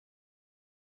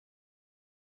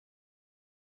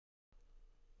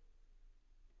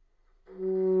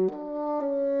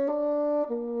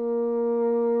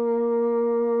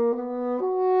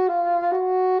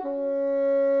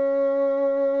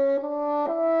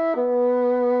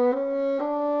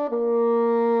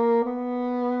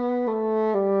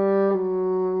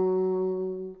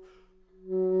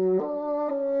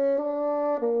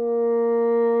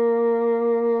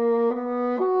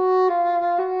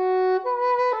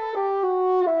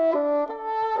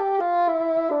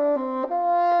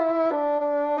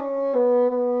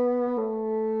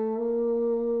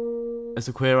As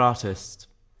a queer artist,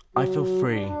 I feel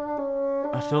free.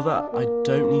 I feel that I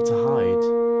don't need to hide.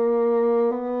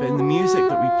 But in the music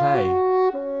that we play,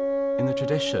 in the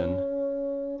tradition,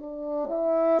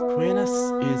 queerness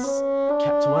is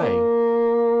kept away.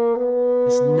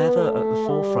 It's never at the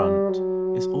forefront.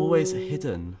 It's always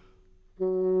hidden.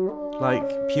 Like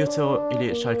Pyotr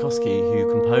Ilyich Tchaikovsky, who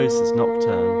composed this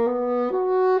Nocturne,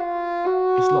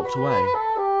 is locked away.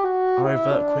 Our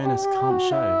overt queerness can't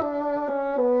show.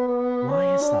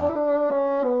 Why is that?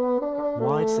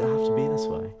 Why does it have to be this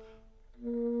way?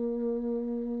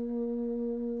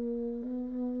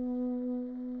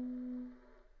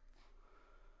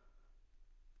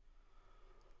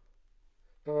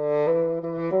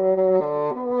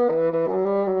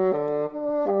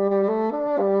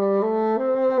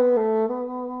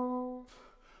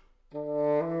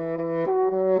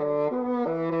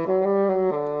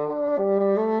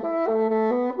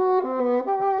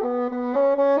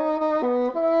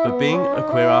 But being a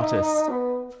queer artist,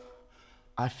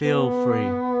 I feel free.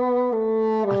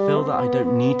 I feel that I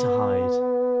don't need to hide.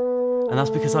 And that's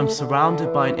because I'm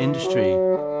surrounded by an industry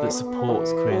that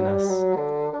supports queerness,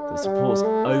 that supports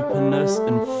openness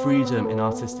and freedom in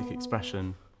artistic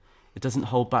expression. It doesn't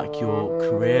hold back your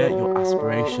career, your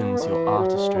aspirations, your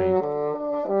artistry.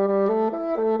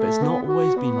 But it's not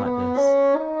always been like this,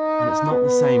 and it's not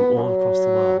the same all across the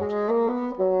world.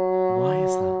 Why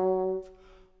is that?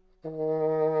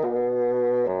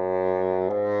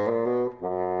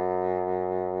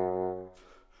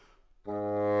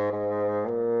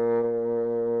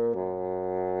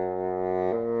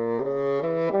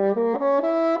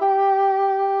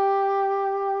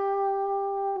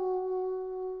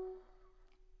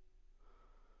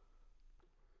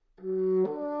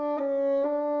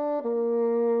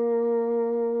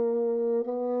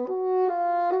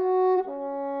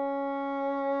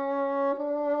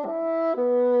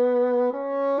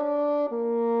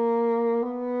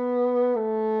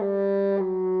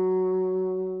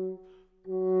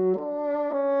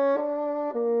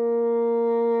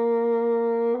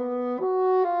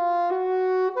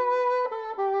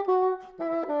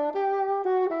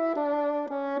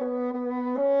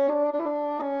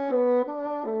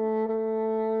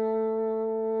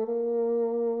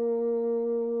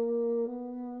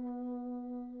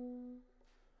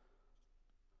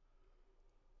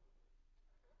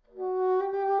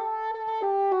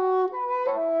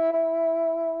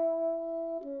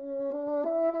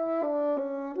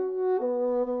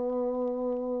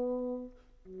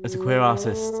 As a queer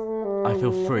artist, I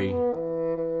feel free.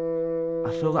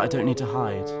 I feel that I don't need to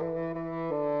hide.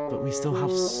 But we still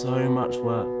have so much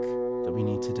work that we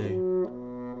need to do.